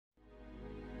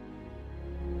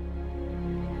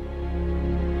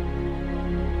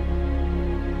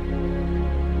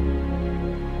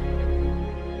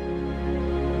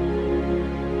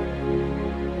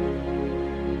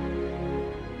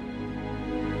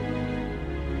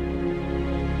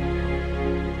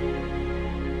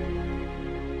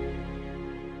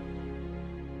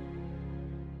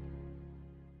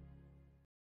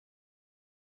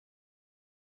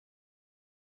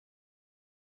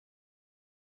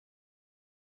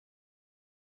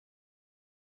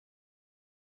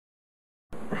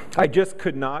I just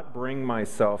could not bring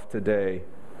myself today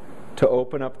to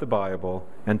open up the Bible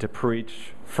and to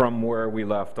preach from where we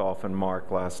left off in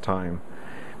Mark last time.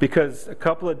 Because a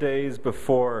couple of days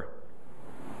before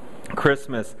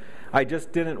Christmas, I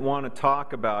just didn't want to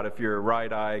talk about if your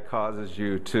right eye causes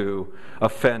you to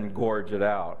offend, gorge it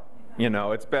out. You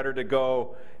know, it's better to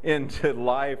go into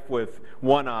life with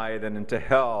one eye than into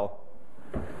hell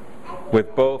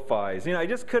with both eyes. You know,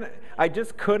 I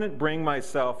just couldn't bring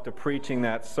myself to preaching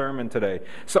that sermon today.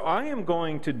 So I am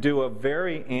going to do a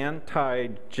very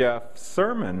anti-Jeff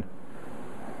sermon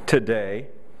today,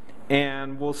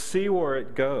 and we'll see where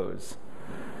it goes.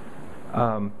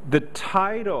 The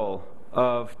title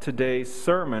of today's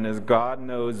sermon is God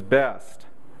Knows Best.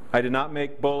 I did not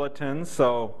make bulletins,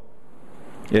 so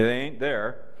it ain't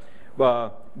there.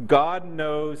 God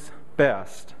Knows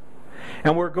Best.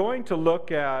 And we're going to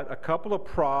look at a couple of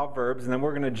Proverbs, and then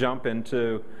we're going to jump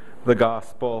into the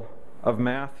Gospel of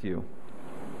Matthew.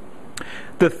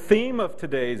 The theme of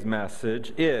today's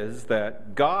message is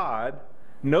that God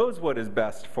knows what is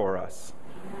best for us.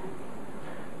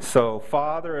 So,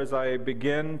 Father, as I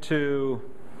begin to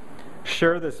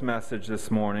share this message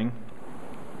this morning,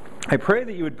 I pray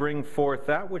that you would bring forth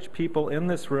that which people in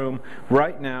this room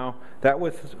right now, that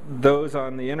with those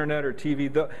on the internet or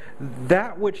TV,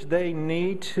 that which they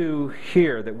need to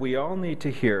hear, that we all need to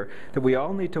hear, that we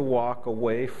all need to walk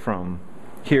away from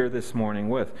here this morning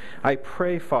with. I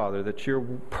pray, Father, that your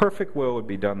perfect will would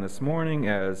be done this morning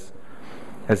as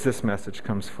this message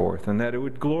comes forth, and that it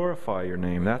would glorify your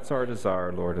name. That's our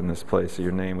desire, Lord, in this place, that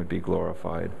your name would be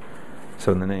glorified.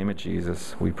 So in the name of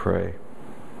Jesus, we pray.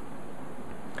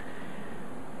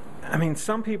 I mean,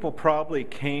 some people probably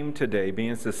came today,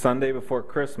 being it's the Sunday before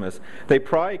Christmas, they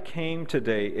probably came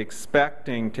today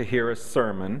expecting to hear a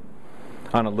sermon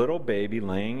on a little baby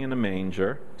laying in a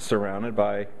manger surrounded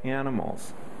by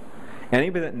animals.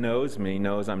 Anybody that knows me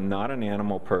knows I'm not an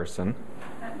animal person.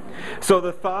 So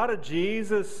the thought of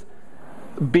Jesus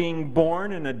being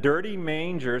born in a dirty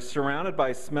manger surrounded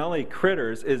by smelly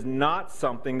critters is not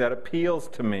something that appeals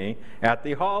to me at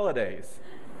the holidays.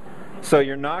 So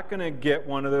you're not going to get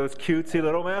one of those cutesy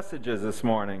little messages this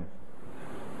morning.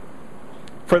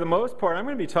 For the most part, I'm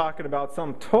going to be talking about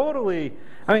something totally,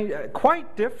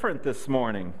 quite different this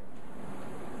morning.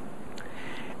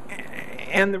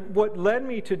 And what led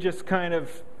me to just kind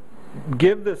of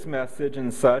give this message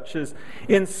and such is,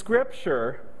 in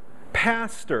Scripture,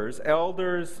 pastors,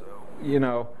 elders,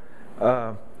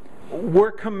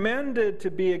 were commended to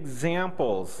be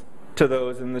examples to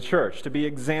those in the church, to be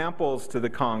examples to the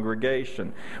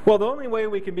congregation. Well, the only way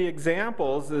we can be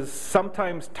examples is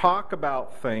sometimes talk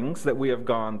about things that we have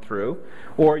gone through,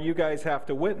 or you guys have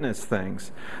to witness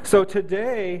things. So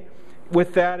today,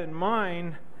 with that in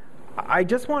mind, I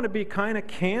just want to be kind of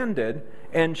candid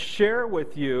and share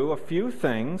with you a few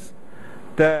things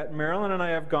that Marilyn and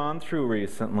I have gone through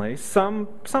recently. Some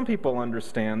people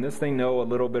understand this. They know a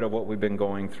little bit of what we've been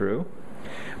going through.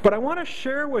 But I want to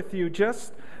share with you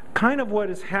just kind of what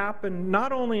has happened,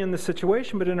 not only in the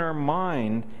situation, but in our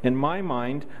mind, in my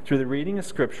mind, through the reading of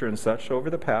Scripture and such over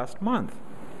the past month.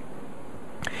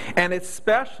 And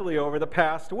especially over the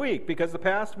past week, because the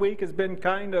past week has been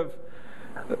kind of,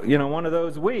 one of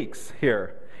those weeks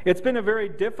here. It's been a very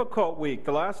difficult week.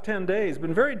 The last 10 days have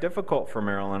been very difficult for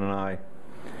Marilyn and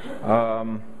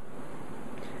I.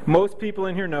 Most people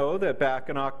in here know that back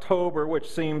in October, which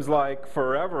seems like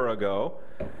forever ago,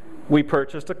 we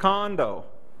purchased a condo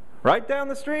right down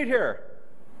the street here.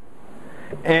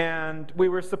 And we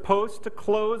were supposed to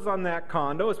close on that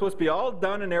condo. It was supposed to be all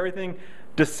done and everything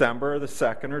December the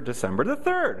 2nd or December the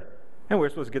 3rd. And we were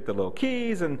supposed to get the little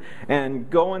keys and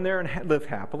go in there and live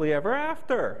happily ever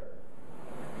after.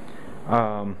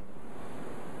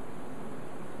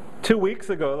 2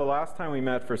 weeks ago, the last time we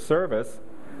met for service,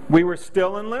 we were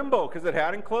still in limbo because it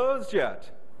hadn't closed yet.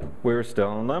 We were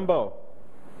still in limbo.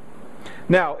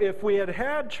 Now, if we had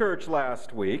had church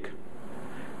last week,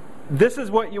 this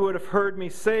is what you would have heard me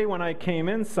say when I came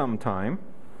in sometime,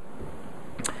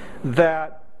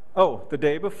 that, the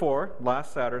day before,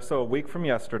 last Saturday, so a week from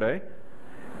yesterday,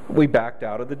 we backed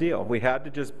out of the deal. We had to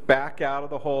just back out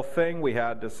of the whole thing. We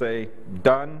had to say,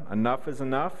 done, enough is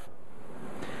enough.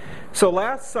 So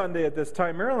last Sunday at this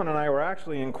time, Marilyn and I were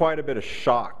actually in quite a bit of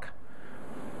shock.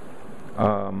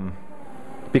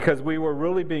 Because we were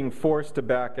really being forced to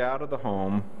back out of the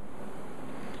home.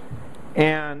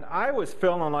 And I was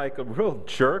feeling like a real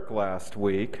jerk last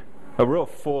week. A real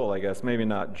fool, I guess. Maybe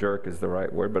not jerk is the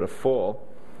right word, but a fool.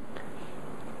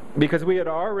 Because we had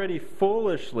already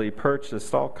foolishly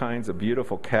purchased all kinds of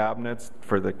beautiful cabinets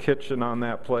for the kitchen on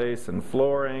that place and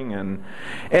flooring.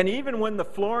 And even when the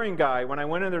flooring guy, when I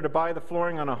went in there to buy the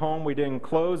flooring on a home we didn't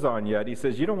close on yet, he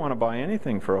says, you don't want to buy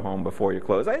anything for a home before you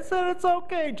close. I said, it's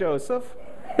okay, Joseph.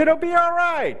 It'll be all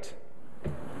right.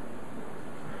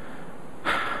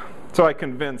 So I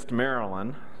convinced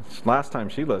Marilyn, last time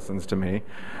she listens to me,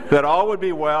 that all would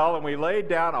be well, and we laid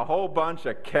down a whole bunch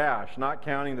of cash, not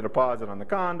counting the deposit on the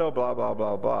condo, blah, blah,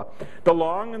 blah, blah. The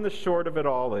long and the short of it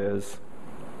all is,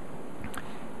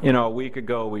 a week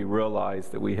ago we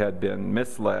realized that we had been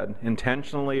misled,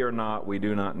 intentionally or not, we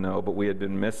do not know, but we had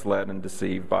been misled and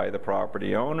deceived by the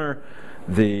property owner,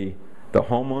 the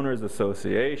homeowners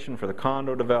association for the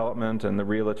condo development, and the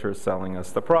realtors selling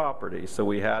us the property. So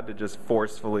we had to just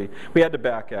we had to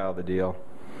back out of the deal.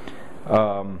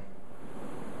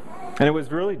 And it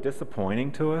was really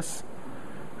disappointing to us.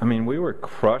 I mean, we were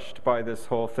crushed by this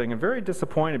whole thing and very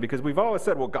disappointed because we've always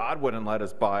said, well, God wouldn't let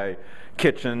us buy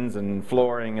kitchens and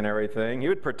flooring and everything. He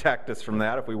would protect us from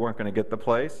that if we weren't going to get the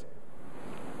place.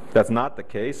 That's not the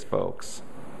case, folks.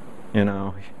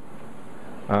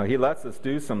 He lets us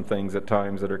do some things at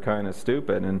times that are kind of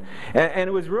stupid. And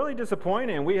it was really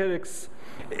disappointing. We had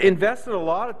invested a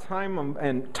lot of time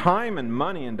and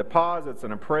money in deposits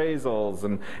and appraisals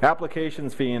and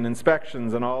applications fee and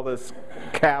inspections and all this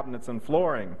cabinets and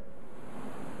flooring.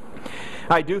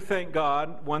 I do thank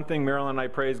God, one thing Marilyn and I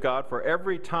praise God for,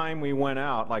 every time we went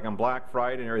out, like on Black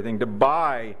Friday and everything, to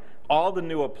buy all the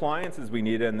new appliances we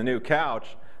needed and the new couch,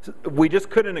 we just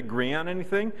couldn't agree on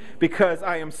anything, because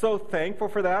I am so thankful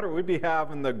for that, or we'd be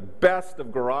having the best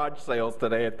of garage sales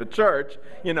today at the church,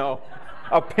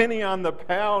 a penny on the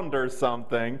pound or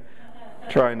something,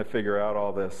 trying to figure out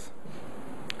all this.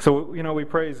 So, we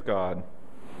praise God.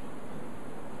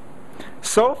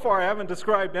 So far, I haven't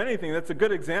described anything that's a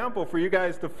good example for you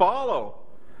guys to follow.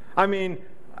 I mean,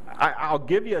 I'll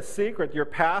give you a secret. Your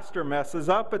pastor messes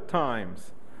up at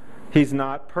times. He's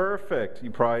not perfect.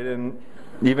 You probably didn't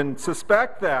even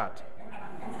suspect that.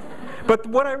 But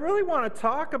what I really want to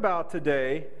talk about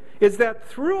today is that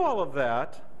through all of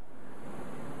that,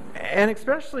 and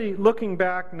especially looking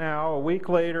back now, a week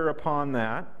later upon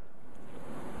that,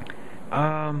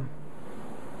 I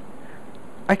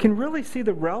can really see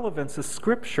the relevance of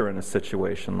Scripture in a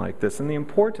situation like this and the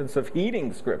importance of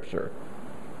heeding Scripture.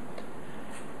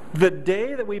 The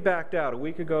day that we backed out, a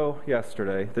week ago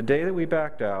yesterday, the day that we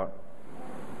backed out,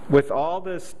 with all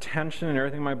this tension and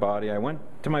everything in my body, I went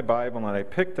to my Bible and I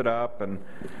picked it up and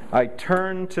I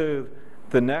turned to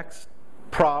the next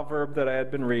proverb that I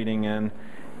had been reading in,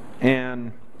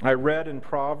 and I read in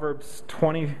Proverbs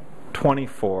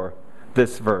 20:24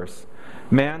 this verse: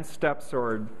 man's steps are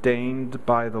ordained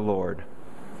by the Lord.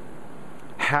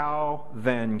 How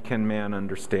then can man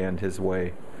understand his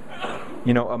way?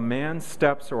 A man's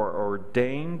steps are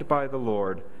ordained by the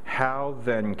Lord. How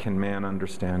then can man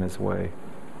understand his way?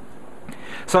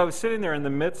 So I was sitting there in the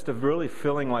midst of really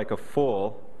feeling like a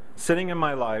fool, sitting in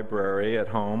my library at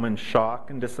home in shock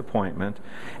and disappointment,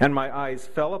 and my eyes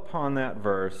fell upon that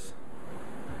verse,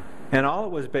 and all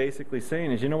it was basically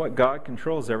saying is, God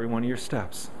controls every one of your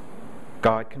steps.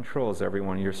 God controls every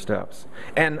one of your steps.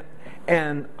 And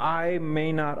I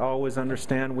may not always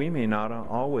understand, we may not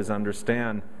always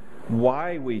understand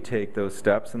why we take those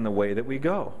steps and the way that we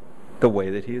go, the way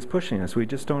that He is pushing us. We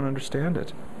just don't understand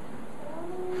it.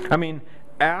 I mean,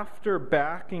 after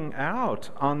backing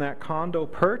out on that condo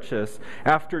purchase,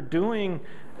 after doing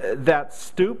that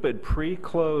stupid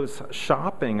pre-close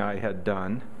shopping I had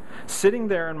done, sitting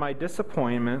there in my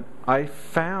disappointment, I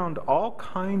found all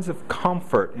kinds of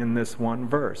comfort in this one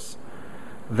verse,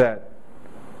 that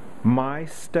my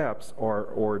steps are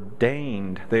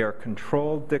ordained, they are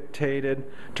controlled, dictated,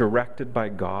 directed by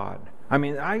God. I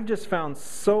mean, I just found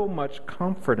so much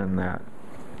comfort in that.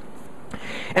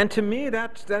 And to me,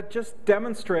 that just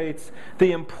demonstrates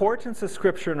the importance of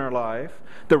Scripture in our life,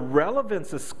 the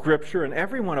relevance of Scripture in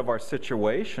every one of our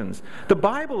situations. The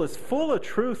Bible is full of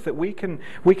truth that we can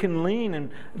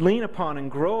lean upon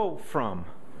and grow from.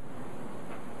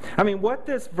 I mean, what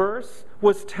this verse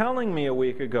was telling me a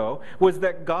week ago was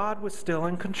that God was still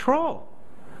in control.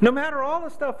 No matter all the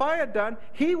stuff I had done,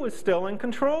 He was still in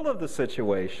control of the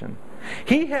situation.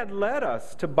 He had led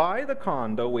us to buy the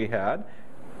condo we had,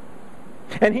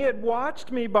 and He had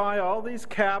watched me buy all these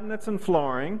cabinets and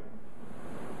flooring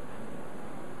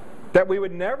that we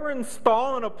would never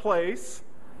install in a place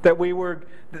that we were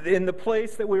in the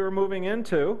place that we were moving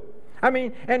into. I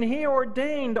mean, and He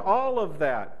ordained all of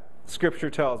that, Scripture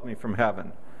tells me, from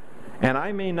heaven. And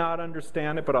I may not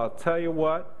understand it, but I'll tell you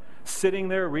what, sitting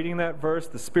there reading that verse,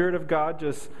 the Spirit of God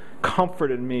just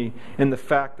comforted me in the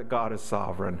fact that God is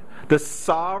sovereign. The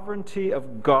sovereignty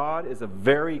of God is a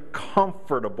very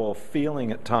comfortable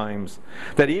feeling at times,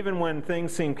 that even when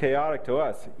things seem chaotic to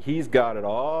us, He's got it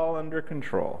all under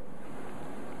control.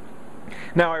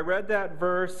 Now, I read that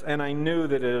verse and I knew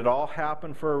that it had all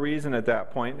happened for a reason at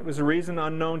that point. It was a reason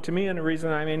unknown to me and a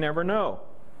reason I may never know.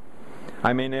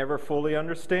 I may never fully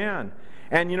understand.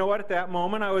 And you know what? At that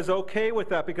moment, I was okay with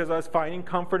that because I was finding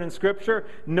comfort in Scripture,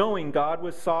 knowing God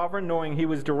was sovereign, knowing He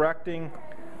was directing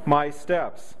my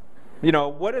steps. You know,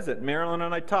 what is it? Marilyn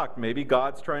and I talked. Maybe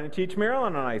God's trying to teach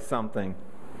Marilyn and I something.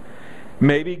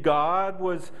 Maybe God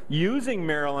was using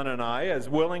Marilyn and I as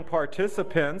willing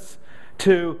participants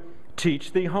to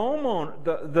teach the homeowner,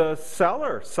 the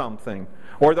seller something,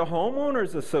 or the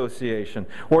homeowners association,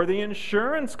 or the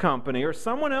insurance company, or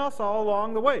someone else all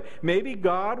along the way. Maybe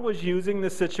God was using the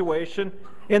situation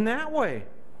in that way.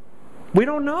 We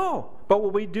don't know. But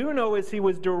what we do know is He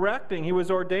was directing, He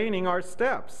was ordaining our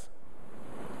steps.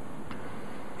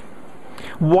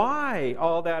 Why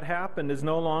all that happened is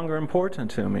no longer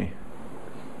important to me.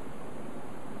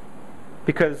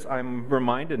 Because I'm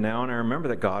reminded now and I remember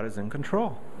that God is in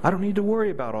control. I don't need to worry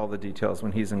about all the details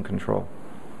when He's in control.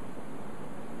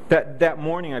 That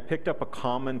morning I picked up a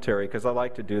commentary, because I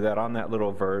like to do that, on that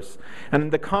little verse. And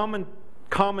the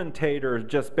commentator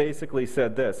just basically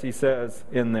said this. He says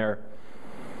in there,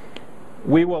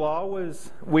 we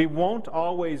won't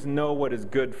always know what is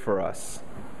good for us,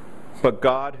 but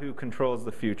God who controls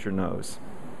the future knows.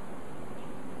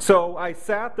 So I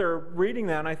sat there reading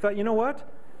that and I thought, you know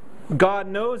what? God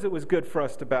knows it was good for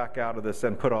us to back out of this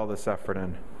and put all this effort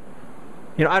in.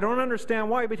 You know, I don't understand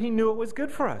why, but He knew it was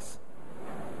good for us.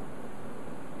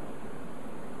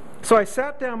 So I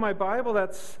sat down my Bible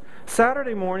that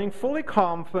Saturday morning, fully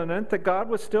confident that God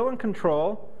was still in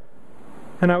control,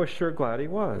 and I was sure glad He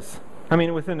was. I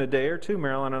mean, within a day or two,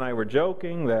 Marilyn and I were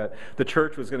joking that the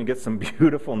church was going to get some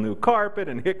beautiful new carpet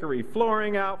and hickory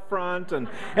flooring out front, and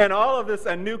all of this,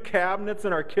 and new cabinets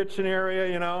in our kitchen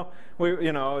area.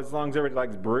 As long as everybody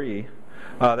likes brie,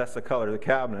 that's the color of the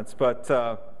cabinets. But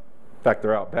in fact,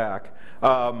 they're out back.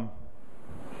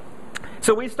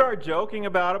 So we started joking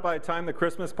about it. By the time the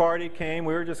Christmas party came,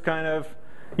 we were just kind of,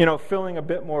 feeling a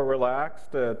bit more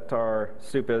relaxed at our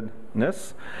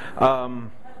stupidness.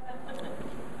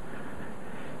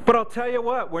 But I'll tell you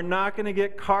what, we're not going to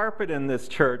get carpet in this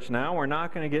church now. We're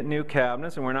not going to get new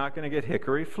cabinets, and we're not going to get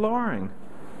hickory flooring.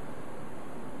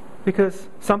 Because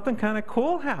something kind of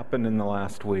cool happened in the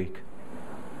last week.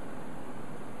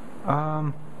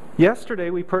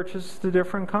 Yesterday we purchased a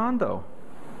different condo.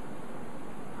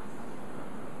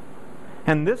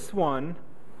 And this one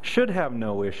should have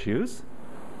no issues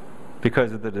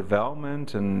because of the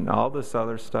development and all this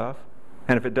other stuff.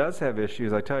 And if it does have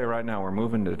issues, I tell you right now, we're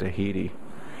moving to Tahiti.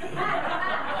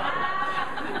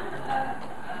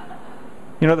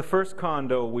 The first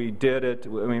condo, we did it,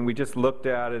 we just looked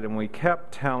at it and we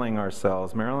kept telling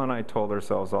ourselves, Marilyn and I told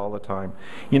ourselves all the time,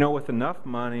 with enough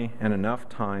money and enough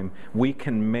time, we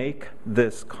can make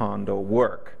this condo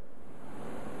work.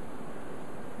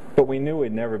 But we knew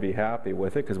we'd never be happy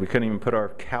with it because we couldn't even put our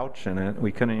couch in it.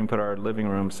 We couldn't even put our living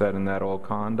room set in that old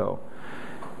condo.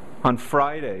 On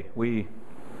Friday,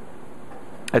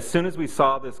 as soon as we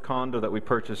saw this condo that we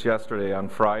purchased yesterday, on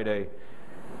Friday,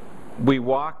 we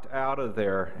walked out of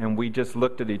there and we just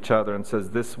looked at each other and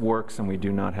says, this works and we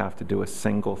do not have to do a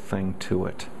single thing to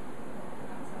it.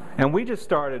 And we just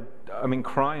started,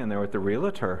 crying there with the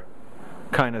realtor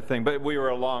kind of thing. But we were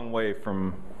a long way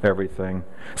from everything.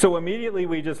 So immediately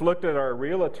we just looked at our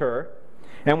realtor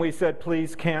and we said,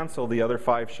 please cancel the other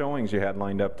 5 showings you had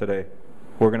lined up today.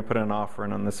 We're going to put an offer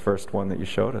in on this first one that you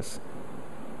showed us.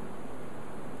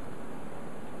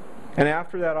 And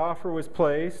after that offer was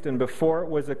placed, and before it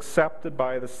was accepted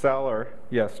by the seller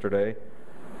yesterday,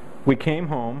 we came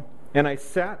home, and I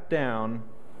sat down,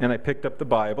 and I picked up the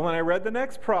Bible, and I read the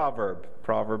next proverb,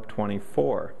 Proverb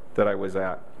 24, that I was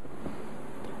at.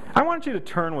 I want you to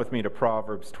turn with me to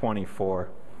Proverbs 24.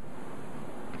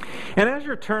 And as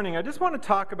you're turning, I just want to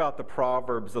talk about the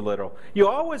Proverbs a little. You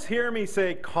always hear me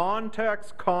say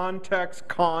context, context,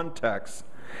 context.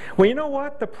 Well, you know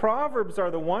what? The Proverbs are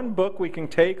the one book we can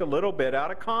take a little bit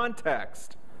out of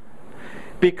context.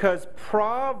 Because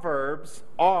Proverbs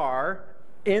are,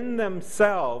 in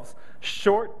themselves,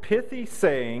 short, pithy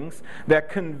sayings that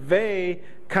convey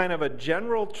kind of a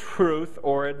general truth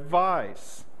or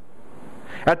advice.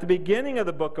 At the beginning of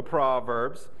the book of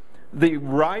Proverbs, the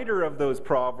writer of those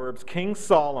Proverbs, King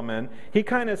Solomon, he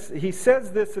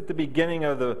says this at the beginning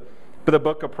of the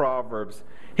book of Proverbs,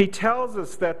 he tells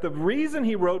us that the reason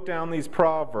he wrote down these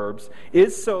Proverbs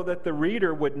is so that the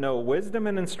reader would know wisdom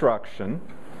and instruction,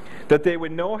 that they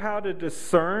would know how to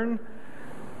discern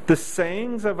the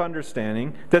sayings of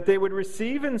understanding, that they would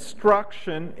receive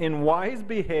instruction in wise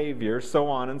behavior, so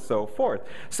on and so forth.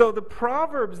 So the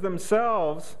Proverbs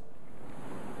themselves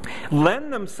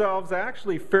lend themselves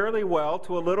actually fairly well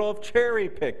to a little of cherry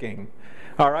picking.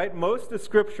 All right, most of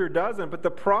Scripture doesn't, but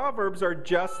the Proverbs are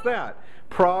just that.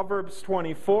 Proverbs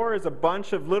 24 is a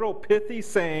bunch of little pithy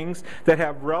sayings that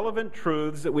have relevant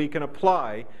truths that we can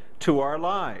apply to our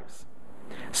lives.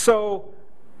 So,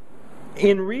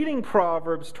 in reading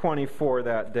Proverbs 24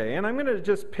 that day, and I'm going to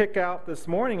just pick out this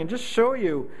morning and just show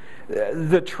you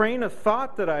the train of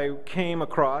thought that I came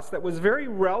across that was very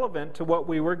relevant to what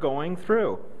we were going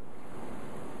through.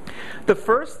 The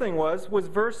first thing was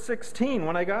verse 16.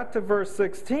 When I got to verse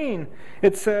 16,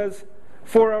 it says,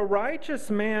 "For a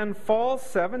righteous man falls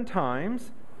 7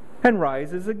 times and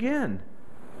rises again,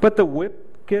 but the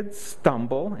wicked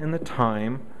stumble in the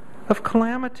time of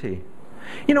calamity."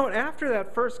 You know, after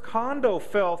that first condo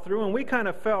fell through and we kind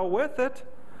of fell with it,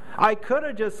 I could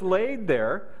have just laid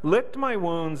there, licked my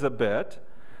wounds a bit,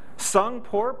 sung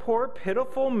 "Poor, poor,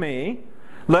 pitiful me,"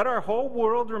 let our whole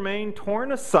world remain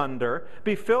torn asunder,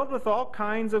 be filled with all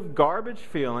kinds of garbage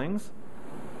feelings.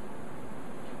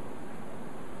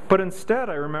 But instead,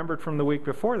 I remembered from the week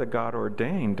before that God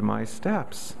ordained my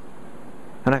steps.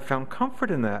 And I found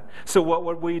comfort in that. So what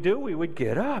would we do? We would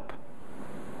get up.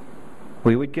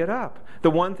 We would get up.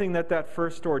 The one thing that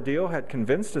first ordeal had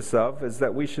convinced us of is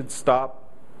that we should stop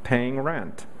paying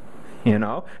rent. You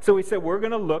know? So we said, we're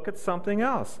going to look at something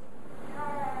else.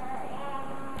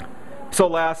 So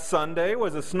last Sunday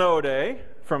was a snow day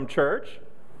from church.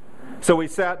 So we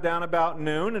sat down about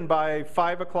noon, and by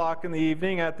 5 o'clock in the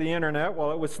evening at the internet,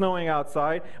 while it was snowing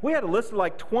outside, we had a list of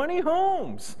like 20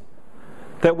 homes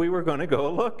that we were going to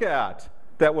go look at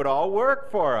that would all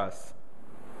work for us.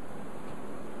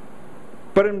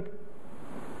 But in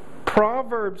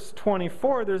Proverbs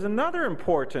 24, there's another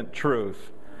important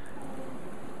truth.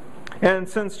 And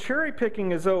since cherry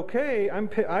picking is okay,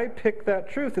 I picked that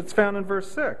truth. It's found in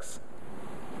verse 6.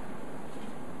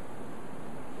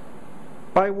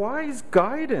 "By wise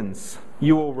guidance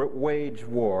you will wage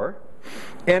war,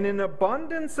 and in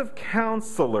abundance of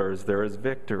counselors there is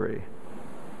victory."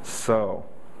 So,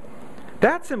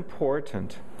 that's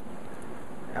important.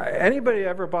 Anybody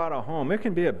ever bought a home? It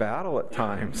can be a battle at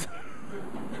times.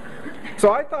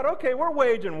 So I thought, okay, we're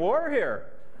waging war here.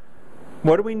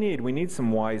 What do we need? We need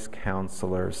some wise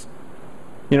counselors.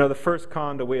 You know, the first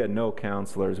condo, we had no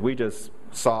counselors. We just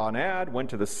saw an ad, went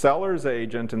to the seller's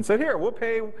agent, and said, "Here, we'll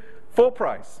pay full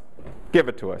price. Give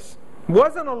it to us."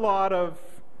 Wasn't a lot of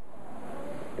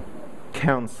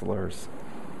counselors.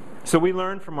 So we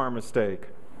learned from our mistake.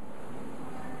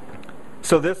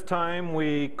 So this time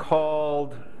we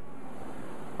called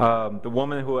the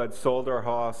woman who had sold our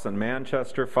house in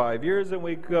Manchester 5 years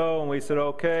ago, and we said,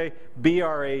 "Okay, be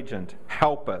our agent.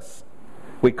 Help us."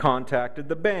 We contacted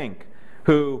the bank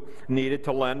who needed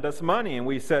to lend us money, and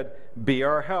we said, "Be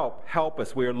our help. Help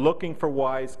us. We are looking for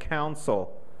wise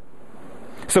counsel."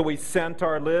 So we sent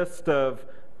our list of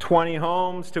 20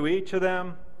 homes to each of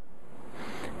them,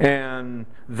 and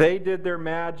they did their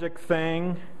magic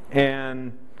thing,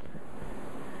 and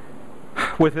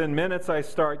within minutes I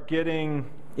start getting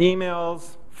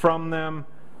emails from them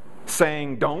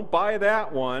saying, "Don't buy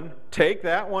that one, take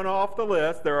that one off the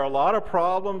list, there are a lot of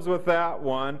problems with that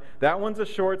one's a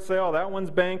short sale, that one's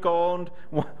bank owned."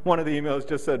 One of the emails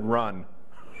just said, "Run."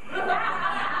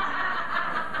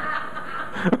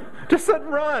 Just said,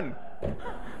 "Run."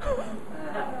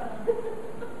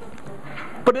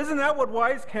 But isn't that what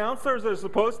wise counselors are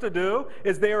supposed to do?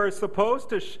 Is they are supposed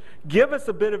to give us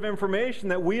a bit of information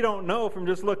that we don't know from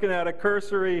just looking at a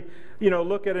cursory,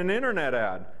 look at an internet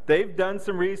ad. They've done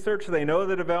some research, they know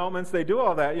the developments, they do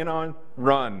all that, and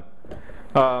run.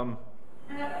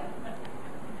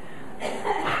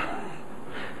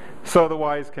 So the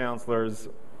wise counselors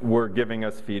were giving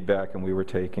us feedback, and we were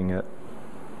taking it.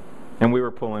 And we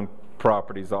were pulling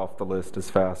properties off the list as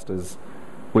fast as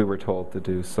we were told to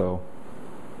do so.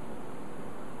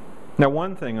 Now,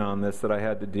 one thing on this that I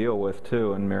had to deal with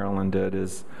too, and Marilyn did,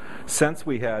 is since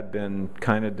we had been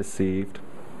kind of deceived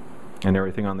and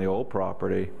everything on the old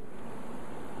property,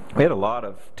 we had a lot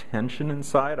of tension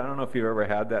inside. I don't know if you've ever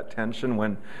had that tension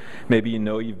when maybe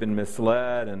you've been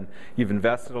misled and you've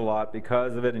invested a lot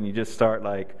because of it, and you just start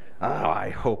like, "Oh, I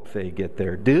hope they get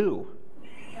their due."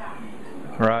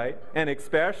 Right? And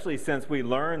especially since we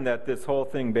learned that this whole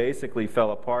thing basically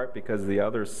fell apart because the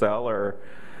other seller,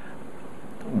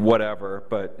 whatever,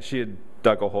 but she had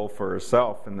dug a hole for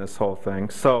herself in this whole thing.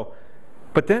 So,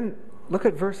 but then look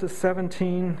at verses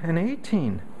 17 and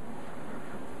 18.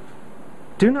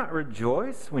 Do not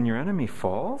rejoice when your enemy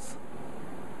falls,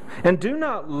 and do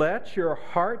not let your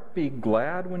heart be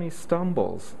glad when he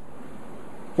stumbles,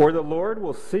 or the Lord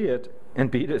will see it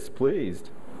and be displeased,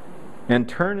 and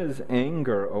turn his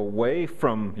anger away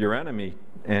from your enemy,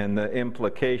 and the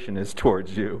implication is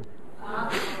towards you.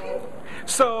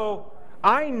 So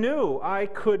I knew I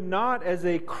could not, as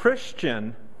a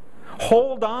Christian,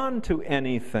 hold on to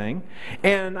anything,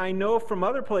 and I know from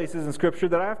other places in Scripture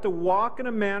that I have to walk in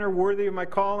a manner worthy of my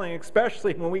calling,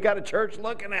 especially when we got a church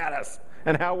looking at us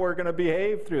and how we're going to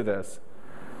behave through this.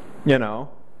 You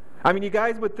know? I mean, you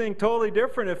guys would think totally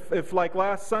different if like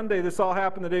last Sunday, this all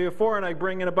happened the day before, and I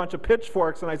bring in a bunch of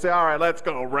pitchforks and I say, all right, let's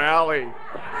go rally.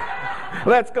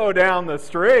 Let's go down the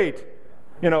street,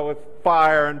 you know, with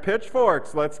fire and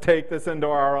pitchforks. Let's take this into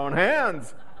our own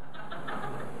hands.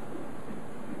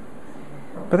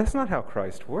 But that's not how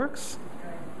Christ works.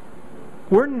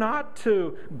 We're not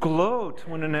to gloat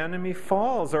when an enemy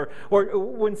falls or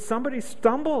when somebody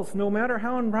stumbles, no matter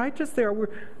how unrighteous they are.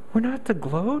 We're not to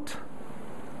gloat.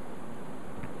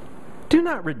 Do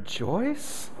not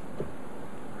rejoice.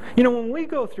 You know, when we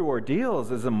go through ordeals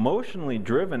as emotionally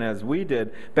driven as we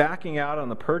did, backing out on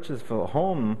the purchase of a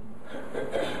home,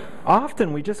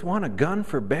 often we just want a gun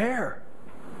for bear.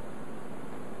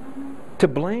 To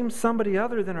blame somebody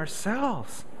other than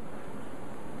ourselves.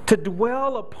 To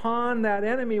dwell upon that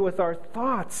enemy with our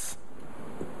thoughts.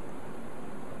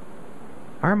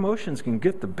 Our emotions can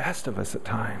get the best of us at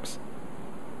times.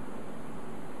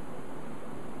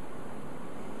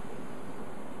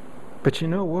 But you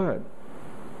know what?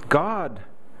 God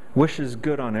wishes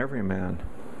good on every man.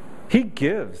 He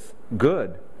gives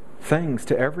good things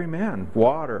to every man.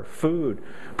 Water, food,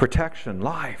 protection,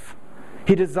 life.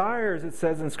 He desires, it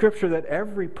says in Scripture, that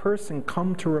every person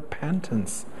come to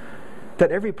repentance.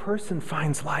 That every person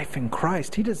finds life in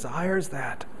Christ. He desires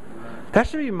that. That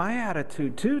should be my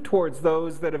attitude too towards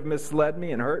those that have misled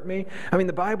me and hurt me. I mean,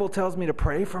 the Bible tells me to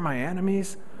pray for my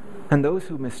enemies and those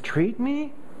who mistreat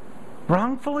me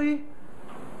wrongfully.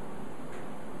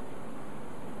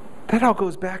 That all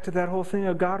goes back to that whole thing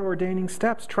of God ordaining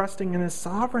steps, trusting in His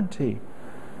sovereignty.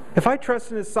 If I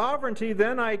trust in His sovereignty,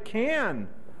 then I can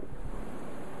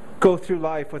go through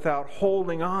life without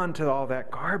holding on to all that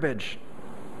garbage.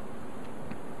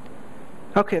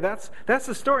 Okay, that's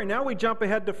the story. Now we jump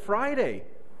ahead to Friday.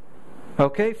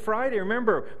 Okay, Friday,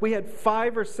 remember, we had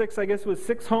 5 or 6, I guess it was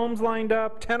 6 homes lined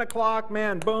up, 10 o'clock,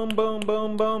 man, boom, boom,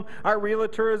 boom, boom. Our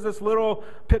realtor is this little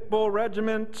pit bull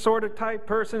regiment sort of type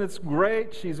person. It's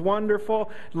great. She's wonderful.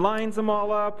 Lines them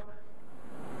all up.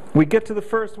 We get to the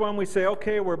first one. We say,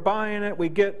 okay, we're buying it. We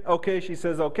get, okay, she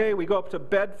says, okay. We go up to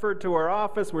Bedford to her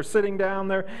office. We're sitting down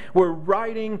there. We're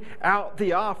writing out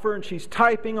the offer, and she's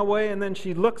typing away, and then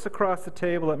she looks across the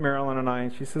table at Marilyn and I,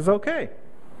 and she says, okay.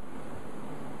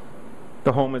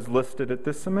 The home is listed at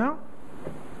this amount.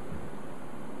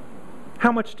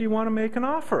 How much do you want to make an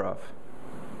offer of?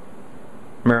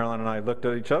 Marilyn and I looked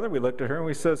at each other. We looked at her and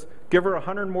we says, give her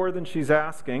 $100 more than she's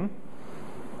asking,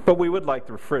 but we would like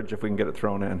the fridge if we can get it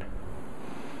thrown in.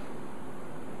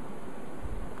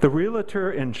 The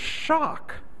realtor, in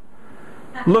shock,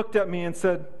 looked at me and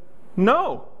said,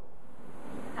 no.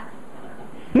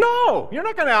 No, you're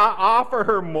not going to offer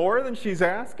her more than she's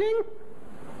asking?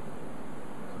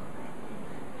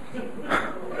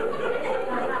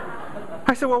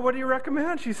 I said, well, what do you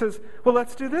recommend? She says, well,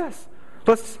 let's do this.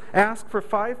 Let's ask for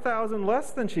 $5,000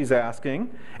 less than she's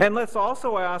asking, and let's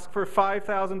also ask for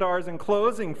 $5,000 in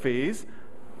closing fees,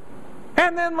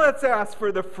 and then let's ask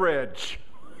for the fridge.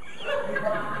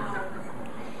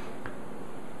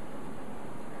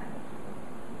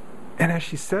 And as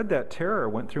she said that, terror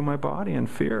went through my body and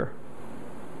fear.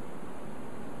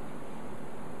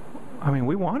 I mean,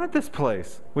 we wanted this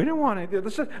place. We didn't want it.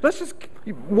 Let's just,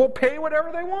 we'll pay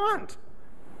whatever they want.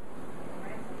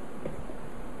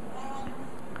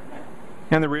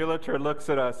 And the realtor looks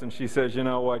at us and she says, you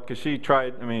know what, because she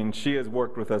has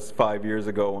worked with us 5 years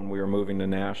ago when we were moving to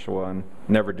Nashua and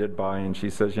never did buy. And she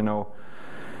says, you know,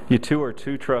 you two are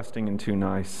too trusting and too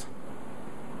nice.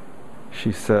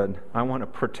 She said, I want to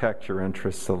protect your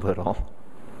interests a little.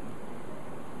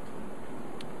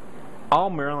 All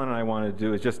Marilyn and I want to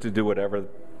do is just to do whatever,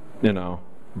 you know.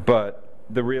 But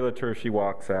the realtor, she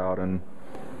walks out and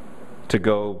to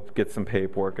go get some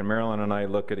paperwork. And Marilyn and I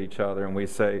look at each other and we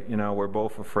say, you know, we're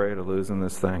both afraid of losing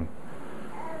this thing.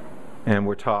 And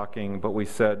we're talking, but we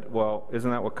said, well, isn't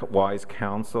that what wise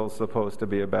counsel is supposed to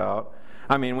be about?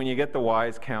 I mean, when you get the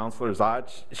wise counselors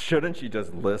out, shouldn't you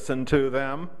just listen to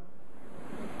them?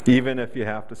 Even if you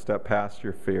have to step past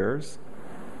your fears.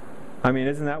 I mean,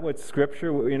 isn't that what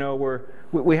Scripture,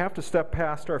 we have to step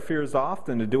past our fears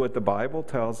often to do what the Bible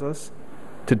tells us,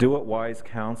 to do what wise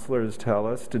counselors tell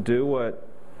us, to do what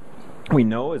we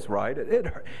know is right.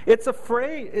 It's a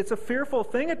fearful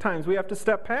thing at times we have to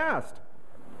step past.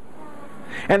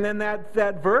 And then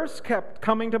that verse kept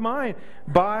coming to mind.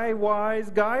 By wise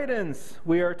guidance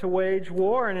we are to wage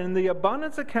war, and in the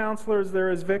abundance of counselors there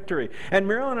is victory. And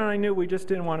Marilyn and I knew we just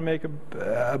didn't want to make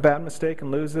a bad mistake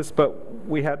and lose this, but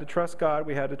we had to trust God.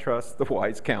 We had to trust the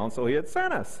wise counsel He had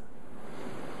sent us.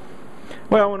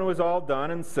 Well, when it was all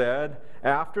done and said,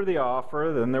 after the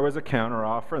offer, then there was a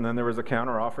counteroffer, and then there was a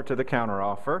counteroffer to the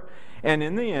counteroffer. And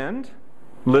in the end,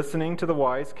 listening to the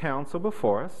wise counsel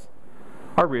before us,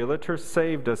 our realtor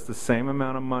saved us the same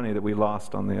amount of money that we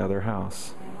lost on the other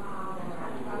house.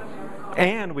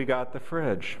 And we got the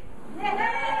fridge.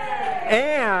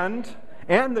 And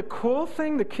the cool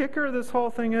thing, the kicker of this whole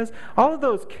thing is, all of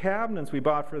those cabinets we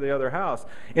bought for the other house,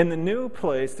 in the new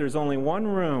place, there's only one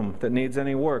room that needs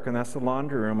any work, and that's the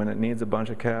laundry room, and it needs a bunch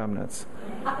of cabinets.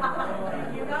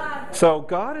 So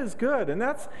God is good. And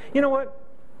that's, you know what?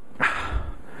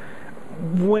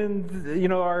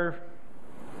 When,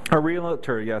 our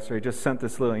realtor yesterday just sent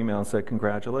this little email and said,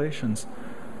 congratulations.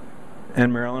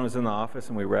 And Marilyn was in the office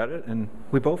and we read it, and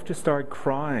we both just started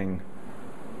crying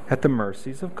at the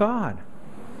mercies of God.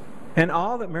 And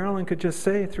all that Marilyn could just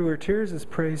say through her tears is,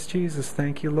 praise Jesus,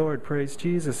 thank you Lord, praise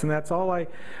Jesus. And that's all I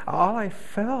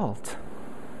felt.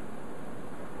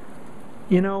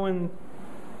 In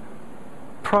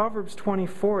Proverbs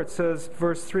 24 it says,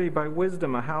 verse 3, by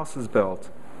wisdom a house is built,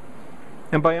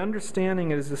 and by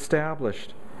understanding it is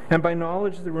established. And by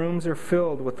knowledge the rooms are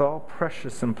filled with all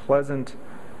precious and pleasant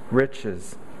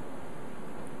riches.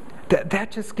 That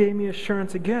just gave me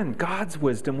assurance again. God's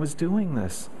wisdom was doing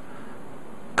this.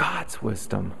 God's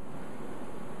wisdom.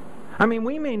 I mean,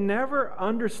 we may never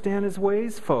understand His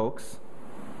ways, folks.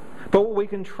 But what we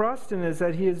can trust in is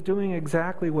that He is doing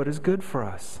exactly what is good for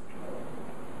us.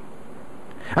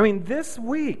 I mean, this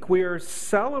week we are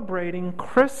celebrating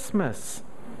Christmas.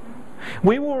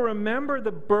 We will remember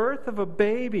the birth of a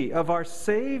baby, of our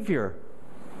Savior,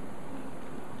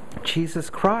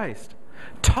 Jesus Christ.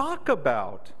 Talk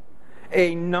about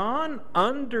a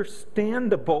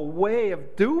non-understandable way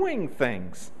of doing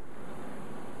things.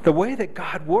 The way that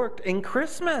God worked in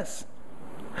Christmas.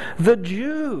 The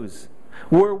Jews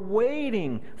were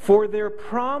waiting for their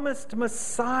promised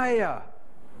Messiah.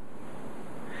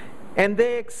 And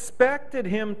they expected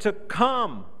Him to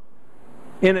come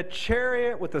in a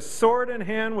chariot with a sword in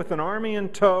hand, with an army in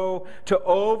tow, to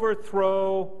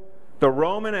overthrow the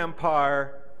Roman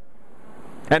Empire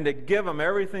and to give them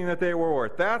everything that they were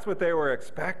worth. That's what they were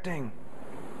expecting.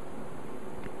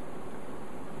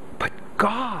 But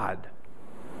God,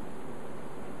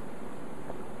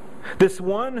 this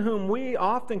one whom we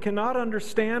often cannot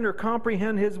understand or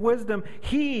comprehend His wisdom,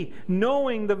 He,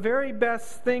 knowing the very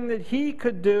best thing that He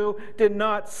could do, did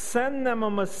not send them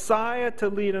a Messiah to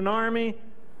lead an army,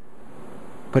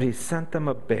 but He sent them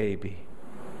a baby.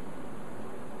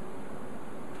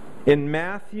 In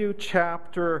Matthew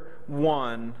chapter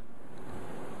 1,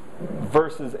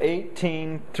 verses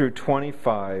 18 through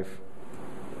 25,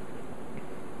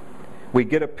 we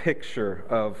get a picture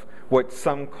of what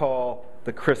some call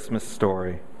the Christmas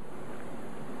story.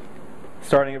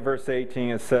 Starting at verse 18,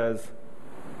 it says,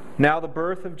 "Now the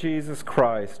birth of Jesus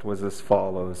Christ was as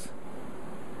follows.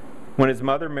 When His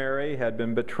mother Mary had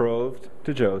been betrothed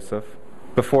to Joseph,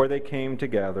 before they came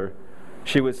together,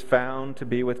 she was found to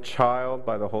be with child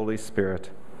by the Holy Spirit.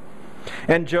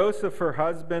 And Joseph, her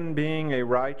husband, being a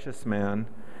righteous man,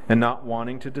 and not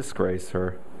wanting to disgrace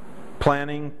her,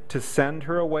 planning to send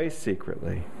her away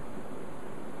secretly.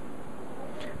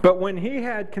 But when he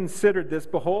had considered this,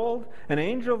 behold, an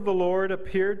angel of the Lord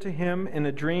appeared to him in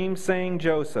a dream, saying,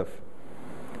 Joseph,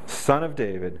 son of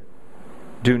David,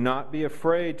 do not be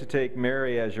afraid to take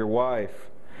Mary as your wife,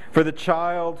 for the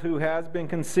child who has been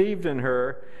conceived in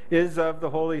her is of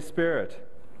the Holy Spirit.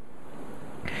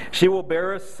 She will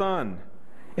bear a son,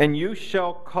 and you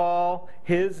shall call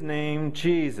his name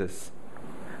Jesus,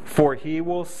 for he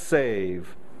will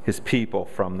save his people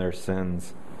from their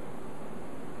sins.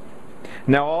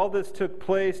 Now all this took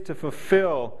place to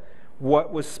fulfill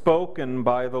what was spoken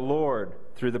by the Lord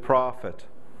through the prophet.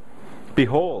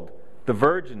 Behold, the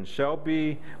virgin shall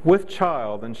be with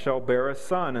child and shall bear a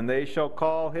son, and they shall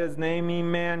call his name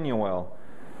Emmanuel,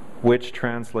 which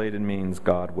translated means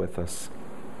God with us.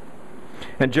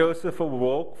 And Joseph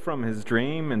awoke from his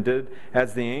dream and did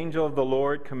as the angel of the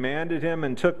Lord commanded him,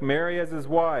 and took Mary as his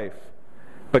wife,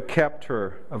 but kept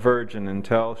her a virgin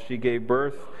until she gave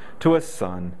birth to a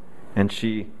son, and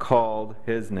she called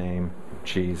his name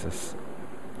Jesus.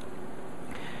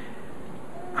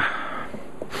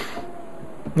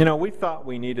 We thought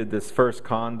we needed this first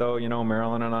condo,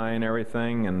 Marilyn and I and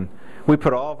everything, and we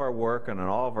put all of our work and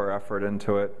all of our effort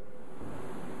into it.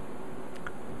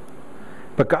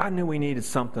 But God knew we needed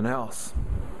something else.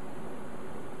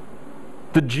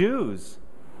 The Jews,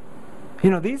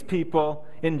 these people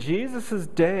in Jesus'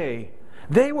 day,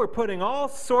 they were putting all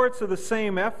sorts of the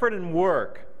same effort and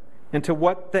work into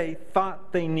what they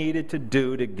thought they needed to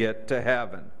do to get to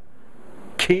heaven.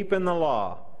 Keeping the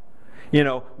law.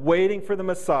 Waiting for the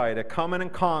Messiah to come in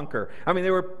and conquer. I mean,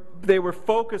 they were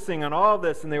focusing on all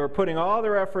this, and they were putting all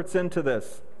their efforts into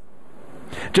this.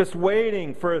 Just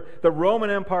waiting for the Roman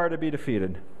Empire to be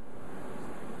defeated.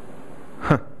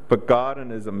 But God,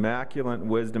 in His immaculate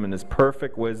wisdom and His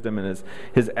perfect wisdom and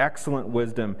His excellent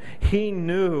wisdom, He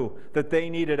knew that they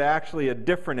needed actually a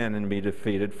different enemy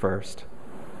defeated first.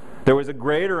 There was a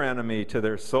greater enemy to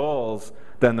their souls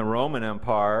than the Roman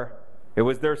Empire. It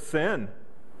was their sin.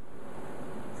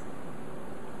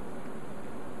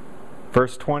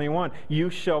 Verse 21, "You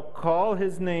shall call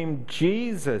His name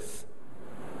Jesus,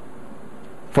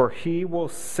 for He will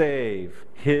save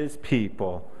His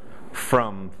people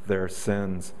from their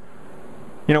sins."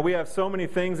 We have so many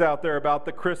things out there about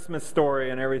the Christmas story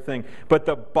and everything, but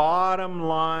the bottom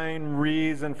line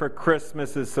reason for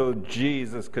Christmas is so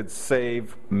Jesus could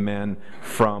save men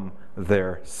from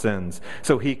their sins.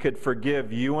 So He could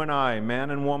forgive you and I, man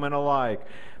and woman alike,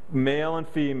 male and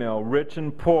female, rich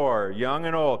and poor, young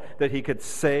and old, that He could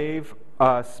save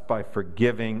us by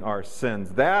forgiving our sins.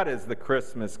 That is the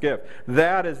Christmas gift.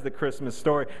 That is the Christmas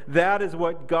story. That is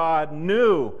what God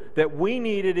knew that we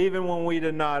needed even when we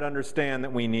did not understand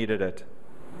that we needed it.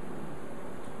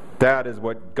 That is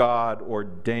what God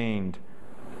ordained.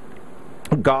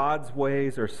 God's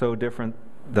ways are so different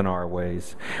than our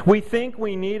ways. We think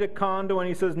we need a condo, and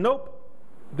He says, nope,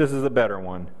 this is a better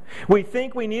one. We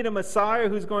think we need a Messiah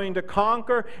who's going to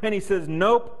conquer, and He says,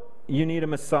 nope, you need a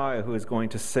Messiah who is going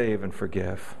to save and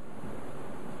forgive.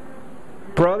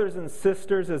 Brothers and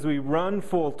sisters, as we run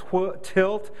full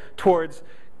tilt towards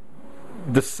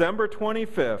December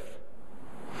 25th,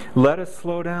 let us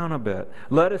slow down a bit.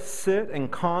 Let us sit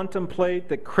and contemplate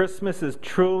that Christmas is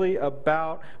truly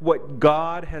about what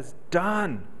God has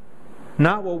done,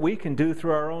 not what we can do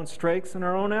through our own strengths and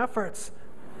our own efforts.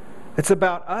 It's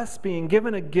about us being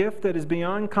given a gift that is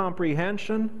beyond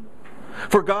comprehension.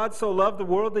 For God so loved the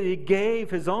world that He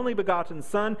gave His only begotten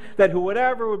Son, that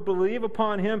whoever would believe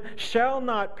upon Him shall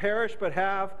not perish but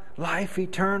have life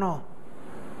eternal.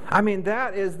 I mean,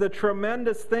 that is the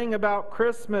tremendous thing about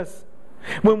Christmas.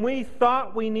 When we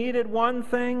thought we needed one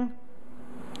thing,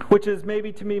 which is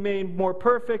maybe to be made more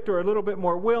perfect or a little bit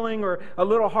more willing or a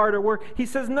little harder work, He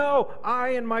says, no, I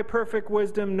in my perfect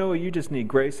wisdom know you just need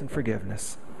grace and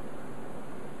forgiveness.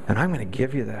 And I'm going to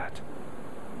give you that.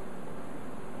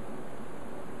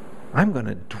 I'm going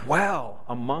to dwell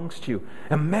amongst you.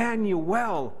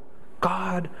 Emmanuel,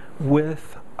 God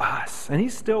with us. And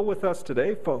He's still with us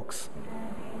today, folks.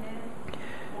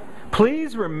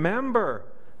 Please remember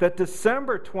that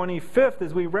December 25th,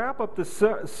 as we wrap up the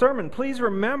sermon, please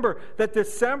remember that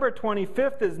December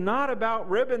 25th is not about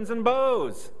ribbons and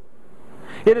bows.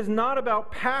 It is not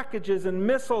about packages and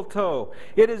mistletoe.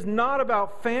 It is not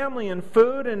about family and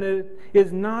food, and it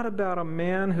is not about a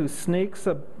man who sneaks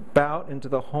about into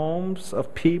the homes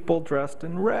of people dressed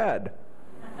in red.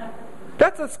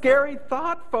 That's a scary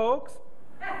thought, folks.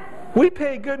 We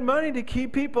pay good money to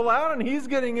keep people out, and He's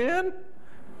getting in.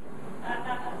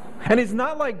 And He's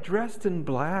not like dressed in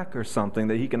black or something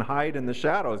that He can hide in the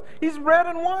shadows. He's red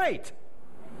and white.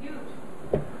 Huge.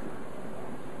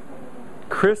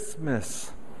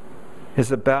 Christmas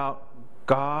is about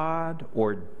God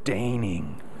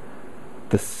ordaining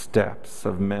the steps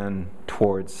of men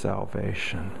towards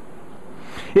salvation.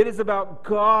 It is about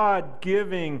God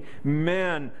giving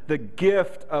men the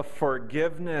gift of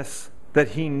forgiveness that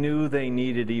He knew they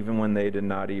needed even when they did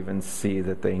not even see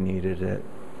that they needed it.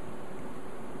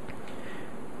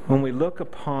 When we look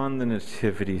upon the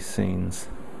nativity scenes,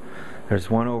 there's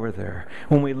one over there.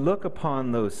 When we look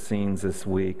upon those scenes this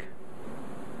week,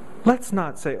 let's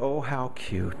not say, oh, how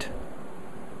cute.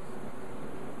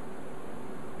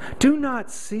 Do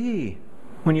not see,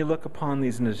 when you look upon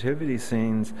these nativity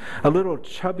scenes, a little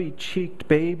chubby-cheeked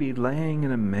baby laying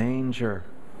in a manger.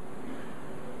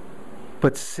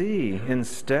 But see,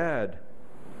 instead,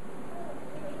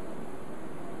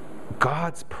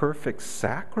 God's perfect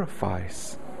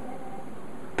sacrifice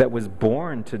that was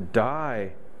born to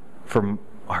die for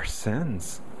our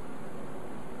sins.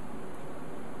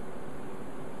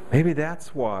 Maybe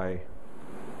that's why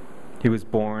he was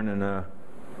born in a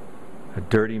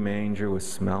dirty manger with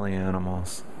smelly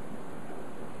animals.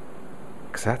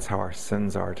 Because that's how our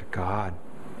sins are to God.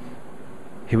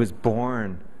 He was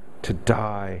born to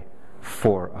die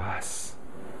for us,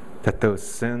 that those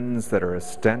sins that are a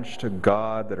stench to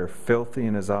God, that are filthy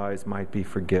in His eyes, might be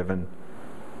forgiven.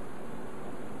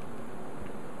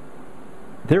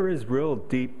 There is real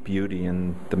deep beauty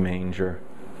in the manger.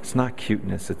 It's not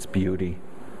cuteness, it's beauty.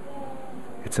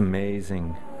 It's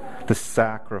amazing, the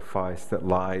sacrifice that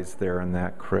lies there in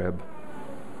that crib.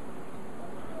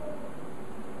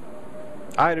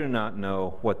 I do not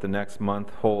know what the next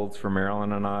month holds for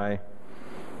Marilyn and I.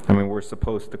 I mean, we're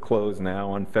supposed to close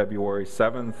now on February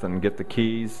 7th and get the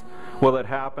keys. Will it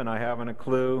happen? I haven't a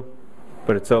clue,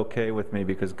 but it's okay with me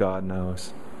because God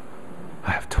knows.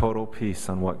 I have total peace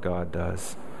on what God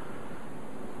does.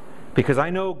 Because I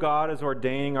know God is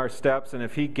ordaining our steps, and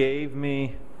if He gave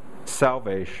me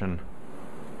salvation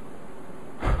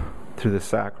through the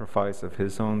sacrifice of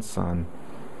His own Son,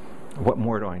 what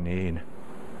more do I need?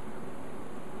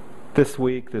 This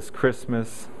week, this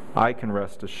Christmas, I can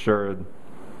rest assured.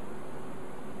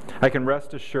 I can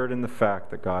rest assured in the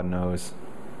fact that God knows,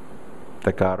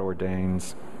 that God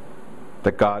ordains,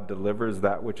 that God delivers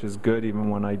that which is good even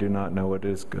when I do not know it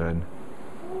is good.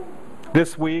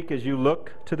 This week, as you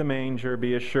look to the manger,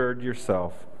 be assured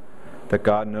yourself that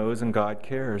God knows and God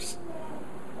cares.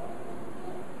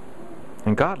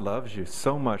 And God loves you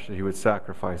so much that He would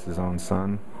sacrifice His own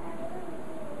Son.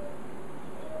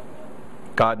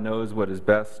 God knows what is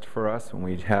best for us when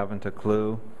we haven't a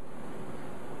clue.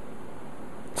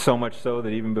 So much so that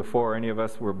even before any of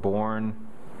us were born,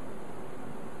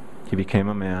 He became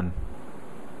a man.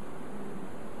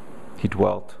 He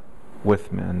dwelt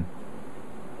with men.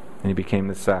 And He became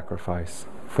the sacrifice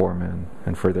for men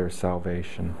and for their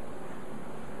salvation.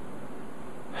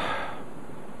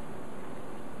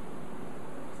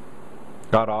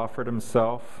 God offered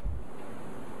Himself.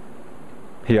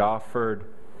 He offered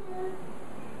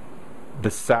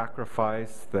the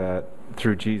sacrifice that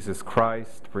through Jesus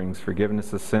Christ brings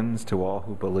forgiveness of sins to all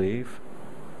who believe.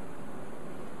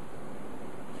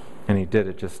 And He did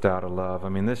it just out of love. I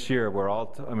mean, this year we're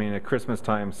all, at Christmas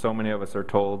time, so many of us are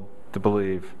told to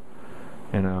believe,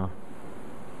 Well,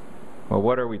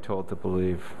 what are we told to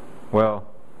believe? Well,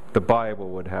 the Bible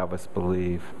would have us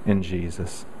believe in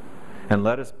Jesus. And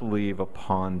let us believe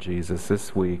upon Jesus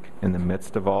this week in the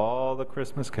midst of all the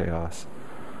Christmas chaos.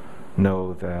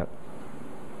 Know that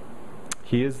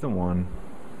He is the one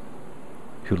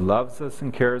who loves us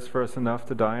and cares for us enough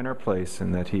to die in our place,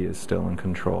 and that He is still in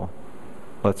control.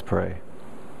 Let's pray.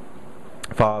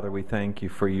 Father, we thank You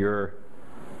for Your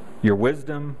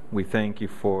wisdom. We thank You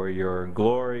for Your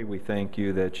glory. We thank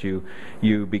You that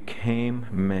you became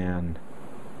man,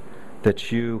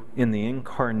 that You in the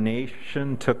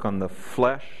incarnation took on the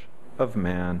flesh of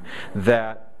man,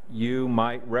 that You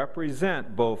might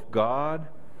represent both God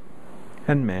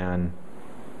and man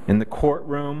in the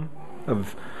courtroom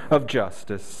of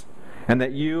justice, and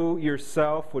that You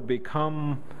Yourself would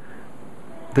become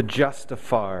the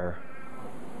justifier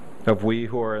of we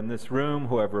who are in this room,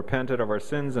 who have repented of our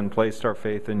sins and placed our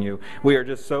faith in You. We are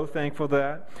just so thankful for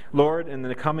that. Lord, in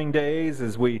the coming days,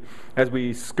 as we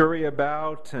scurry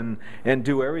about and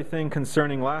do everything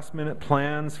concerning last-minute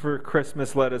plans for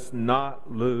Christmas, let us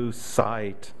not lose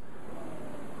sight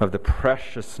of the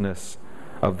preciousness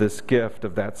of this gift,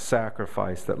 of that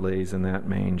sacrifice that lays in that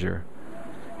manger.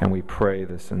 And we pray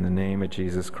this in the name of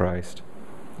Jesus Christ.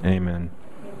 Amen.